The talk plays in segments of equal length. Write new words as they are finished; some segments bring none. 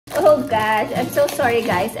Oh gosh, I'm so sorry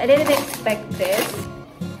guys. I didn't expect this.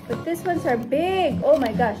 But these ones are big. Oh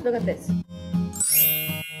my gosh, look at this.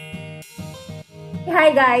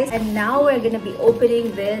 Hi guys, and now we're gonna be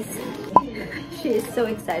opening this. She is so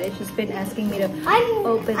excited. She's been asking me to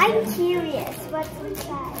open I'm them. curious what's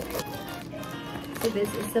inside. So this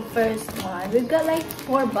is the first one. We've got like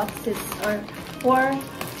 4 boxes or 4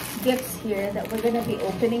 gifts here that we're gonna be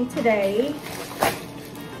opening today.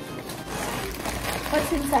 What's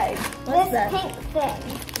inside? What's this that? pink thing.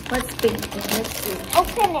 What's pink thing? Let's see.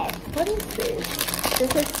 Open it. What is this?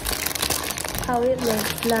 This is how it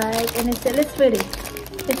looks like, and it says, let's read it.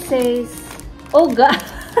 It says, oh god,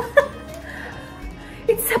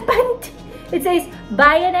 it's a panty. It says,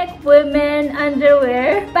 Bionic Women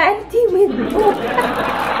Underwear Panty with Book.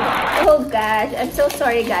 Oh gosh, I'm so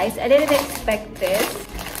sorry guys. I didn't expect this.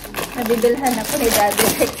 Nabibilhan ako ni Daddy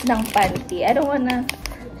Rex ng panty. I don't wanna,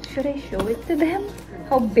 should I show it to them?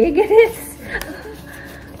 How big it is?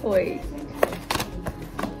 Wait.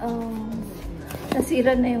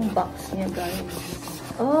 Nasira na yung box niya, guys.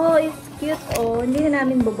 Oh, it's cute. Oh, hindi na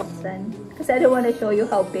namin bubuksan. Kasi I don't want to show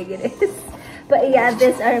you how big it is. But yeah,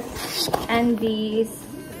 these are Andy's.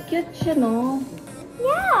 Cute siya, no?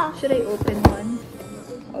 Yeah. Should I open one?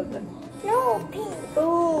 Hold on. No, pink.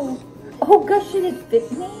 Oh. Oh gosh, should it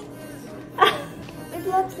fit me? It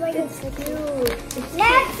looks like It's cute. It's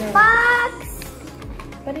next cute, box.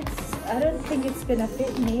 but I don't think it's gonna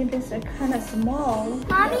fit me. These are kind of small.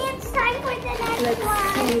 Mommy, it's time for the next Let's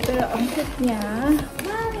one. see. Pero ang cute niya.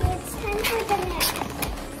 Mommy, it's time for the next.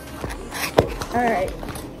 Alright.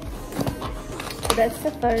 So that's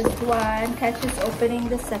the first one. Catch is opening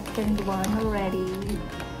the second one already.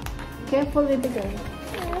 Careful with the girl.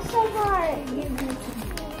 It's so hard. I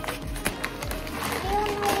don't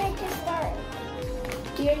know where to start.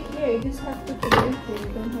 Here, you just have to put it here.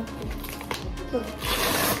 You don't have to. Look.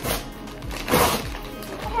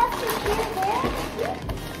 I have to do this. Yeah.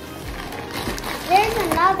 There's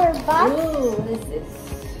another box. Ooh, what is this?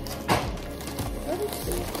 What is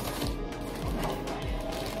this?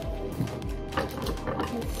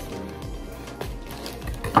 Let's see.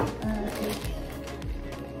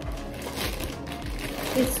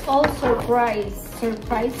 It's all surprise.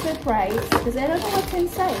 Surprise. Because I don't know what's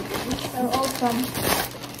inside. These are all from...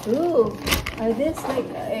 Ooh. Are this like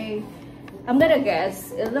a... I'm gonna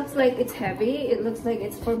guess. It looks like it's heavy. It looks like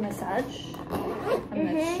it's for massage. I'm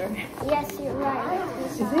not sure. Yes, you're right.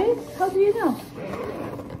 Is it? How do you know?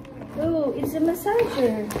 Oh, it's a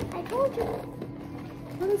massager. I told you.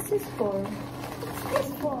 What is this for? What's this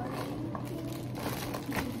for?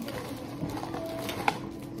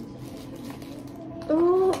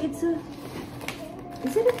 Oh, it's a...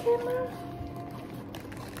 Is it a camera?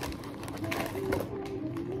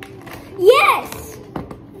 Yes!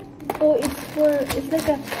 Oh, it's like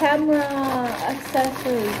a camera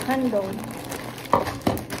accessory handle.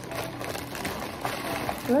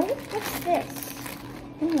 Right? What's this?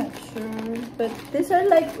 I'm not sure. But these are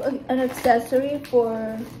like an accessory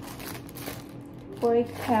for a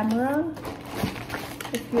camera.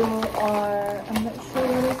 If you are, I'm not sure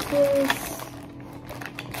what it is.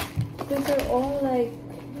 These are all like,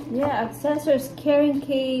 yeah, accessories, carrying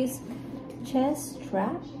case, chest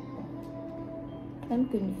strap. I'm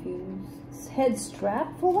confused. Head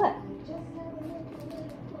strap for what?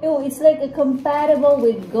 Oh, it's like a compatible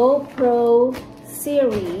with GoPro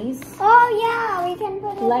series. Oh yeah, we can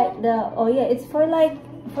put it Like the, oh yeah, it's for like,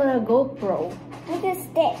 for a GoPro. with a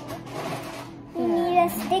stick. You need a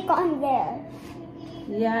stick on there.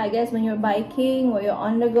 Yeah, I guess when you're biking, when you're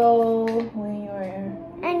on the go, when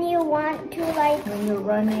And you want to like... you're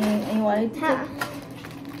running, and you want to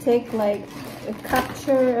take like a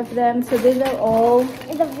capture of them. So these are all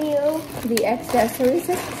the view. the accessories.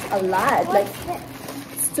 This is a lot. What's Like this?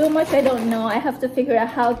 it's too much. I don't know. I have to figure out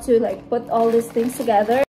how to like put all these things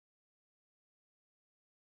together.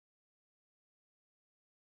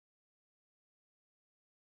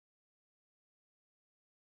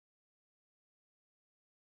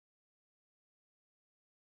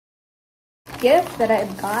 Gift that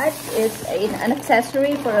I've got is an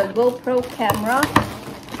accessory for a GoPro camera.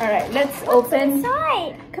 All right, let's open.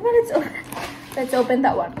 Inside? Come on, let's open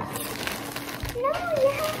that one. No, you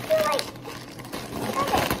have to like...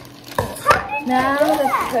 Now the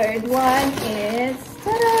third one is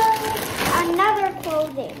ta-da! Another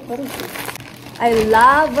clothing. What is this? I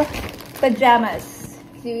love pajamas.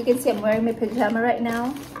 So you can see I'm wearing my pajama right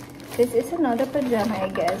now. This is another pajama, I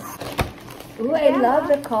guess. Ooh, I love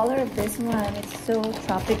the color of this one. It's so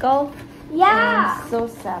tropical. Yeah. And so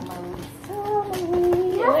summery.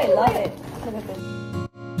 Summery. Oh, I love it. Look at this.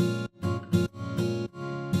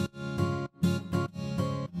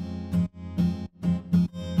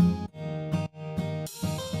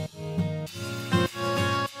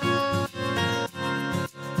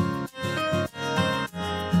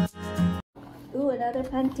 other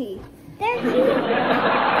panty. They're cute.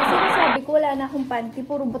 Kasi sabi ko, wala na akong panty.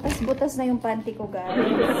 Puro butas-butas na yung panty ko, guys.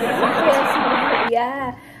 Yes,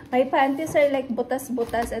 yeah. My panties are like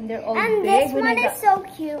butas-butas and they're all And big. this one is so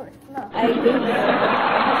cute. Look. I think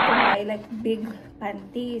I have to buy like big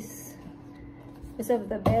panties because of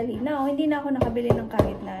the belly. No, hindi na ako nakabili ng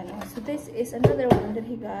kahit na ano. So this is another one that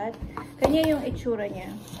he got. Kanya yung itsura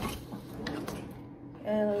niya.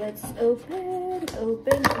 Let's open.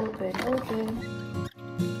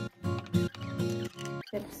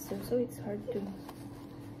 So it's hard to.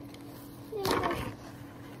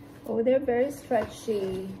 Oh, they're very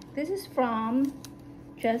stretchy. This is from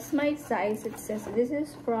Just My Size. It says this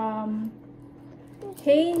is from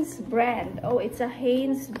Hanes brand. Oh, it's a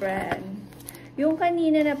Hanes brand. Yung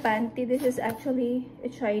kanina na panty, this is actually a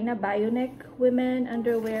China Bioneck women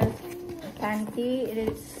underwear panty. It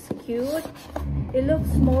is cute. It looks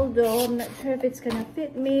small though. I'm not sure if it's gonna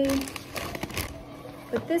fit me.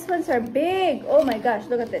 But these ones are big. Oh my gosh,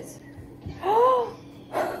 look at this.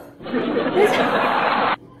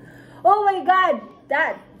 Oh, my god,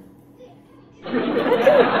 Dad.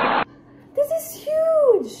 This is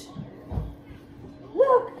huge.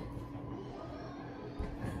 Look.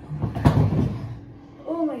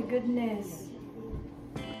 Oh my goodness.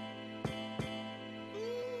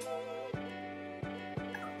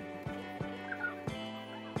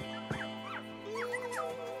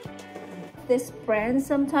 These brands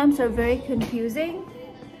sometimes are very confusing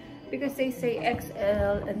because they say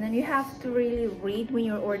XL and then you have to really read when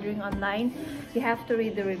you're ordering online. You have to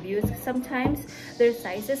read the reviews. Sometimes their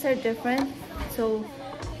sizes are different, so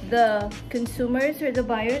the consumers or the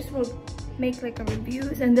buyers will make like a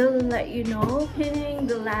reviews and they'll let you know. Pinning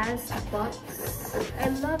the last box. I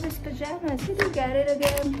love these pajamas. Did you get it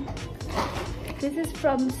again? This is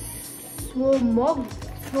from Swomog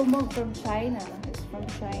from China. It's from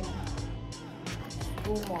China.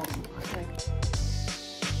 Swomog.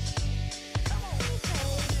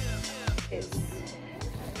 This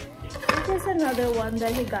is another one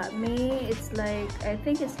that he got me. It's like, I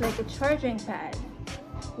think it's like a charging pad,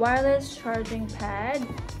 wireless charging pad,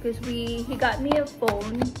 because he got me a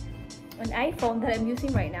phone, an iPhone that I'm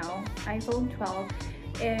using right now, iPhone 12,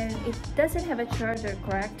 and it doesn't have a charger,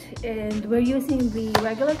 correct? And we're using the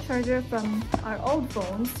regular charger from our old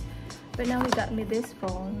phones, but now he got me this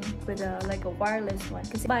phone with like a wireless one,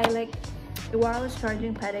 because I buy like a wireless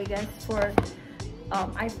charging pad, I guess, for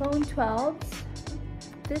iPhone 12s.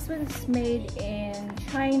 This one's made in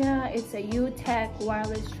China. It's a U-Tech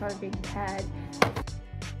wireless charging pad.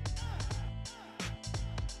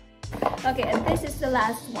 Okay, and this is the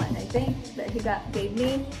last one, I think, that he gave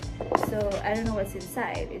me. So I don't know what's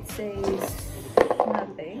inside. It says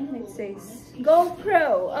nothing. It says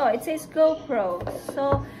GoPro. Oh, it says GoPro.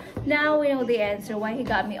 So now we know the answer why he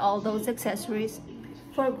got me all those accessories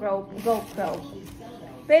for GoPro.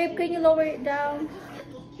 Babe, can you lower it down?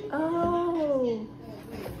 Oh,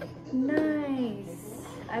 nice.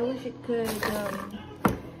 I wish it could.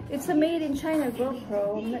 It's a made in China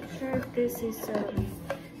GoPro. I'm not sure if this is a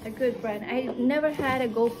good brand. I never had a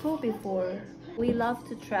GoPro before. We love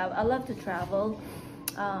to travel. I love to travel.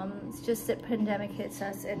 It's just that pandemic hits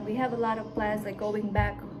us and we have a lot of plans, like going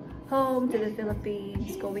back home to the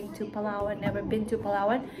Philippines, going to Palawan. Never been to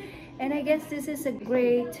Palawan, and I guess this is a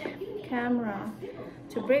great camera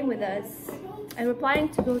to bring with us. And we're planning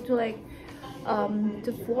to go to like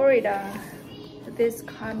to Florida this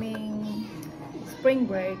coming spring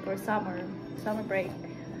break or summer break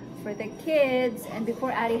for the kids, and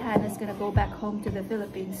before Adi Hannah's gonna go back home to the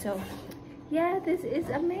Philippines. So yeah, this is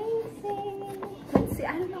amazing. Let's see.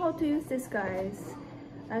 I don't know how to use this, guys.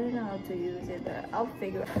 I don't know how to use it, but I'll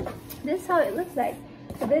figure out. This is how it looks like.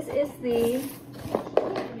 So this is the,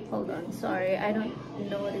 hold on, sorry, I don't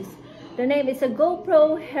know what is the name. It's a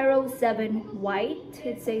GoPro Hero 7 White.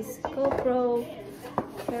 It says GoPro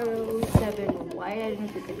Hero 7 White. I don't know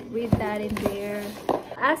if you can read that in there.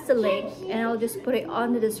 Ask the link and I'll just put it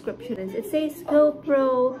on the description. It says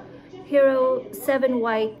GoPro Hero 7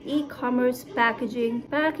 White e-commerce packaging,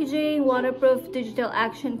 waterproof digital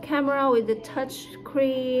action camera with the touch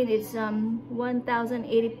screen. It's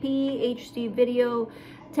 1080p HD video,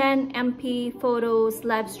 10 MP photos,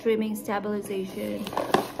 live streaming, stabilization,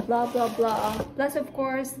 blah blah blah. Plus of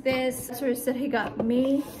course this accessories that he got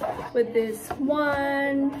me with this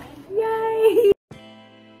one. Yay!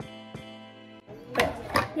 But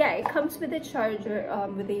yeah, it comes with a charger,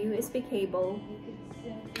 with a USB cable.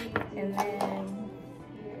 And then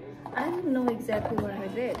I don't know exactly what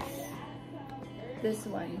it is. This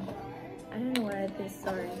one, I don't know what it is,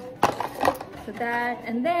 sorry. So that,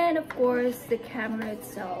 and then of course the camera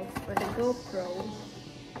itself for the GoPro.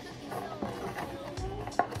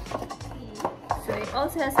 So it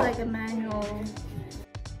also has like a manual.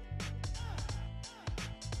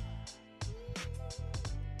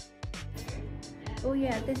 Oh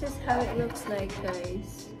yeah, this is how it looks like,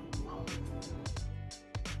 guys.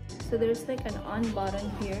 So there's like an on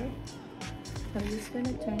button here. I'm just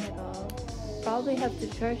gonna turn it off. Probably have to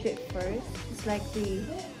charge it first. It's like the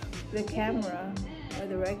camera, or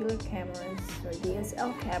the regular cameras, or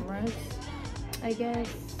DSL cameras, I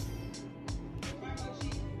guess.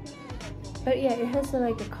 But yeah, it has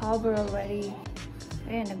like a cover already.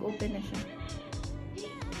 Ayan, nag-open na siya.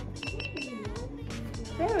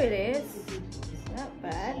 There it is. Not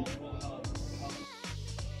bad.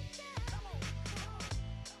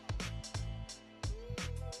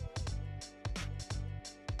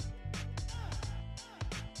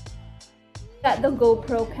 Got the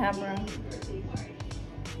GoPro camera.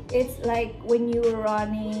 It's like when you're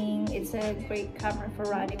running, it's a great camera for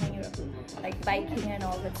running when you're like biking and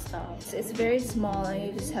all that stuff. It's very small and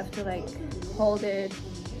you just have to like hold it,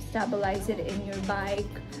 stabilize it in your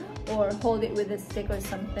bike, or hold it with a stick or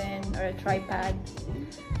something, or a tripod.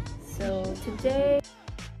 So today,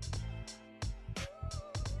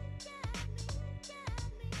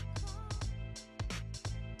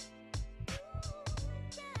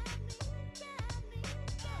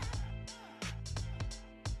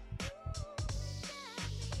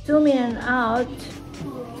 zoom in and out.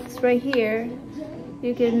 It's right here.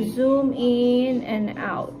 You can zoom in and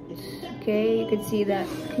out. Okay, you can see that.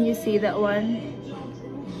 Can you see that one?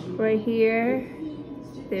 Right here,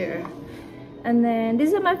 there. And then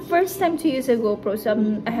this is my first time to use a GoPro, so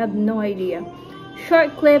I have no idea.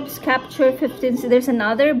 Short clips, capture 15. So there's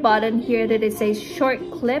another button here that it says short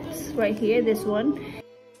clips right here, this one.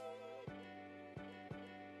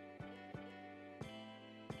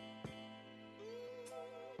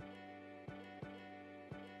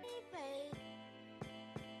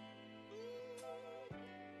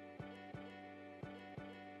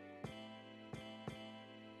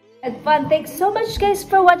 Had fun. Thanks so much, guys,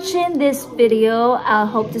 for watching this video. I'll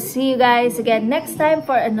hope to see you guys again next time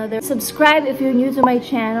for another. Subscribe if you're new to my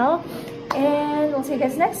channel, and we'll see you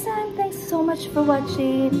guys next time. Thanks so much for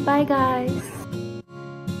watching. Bye, guys.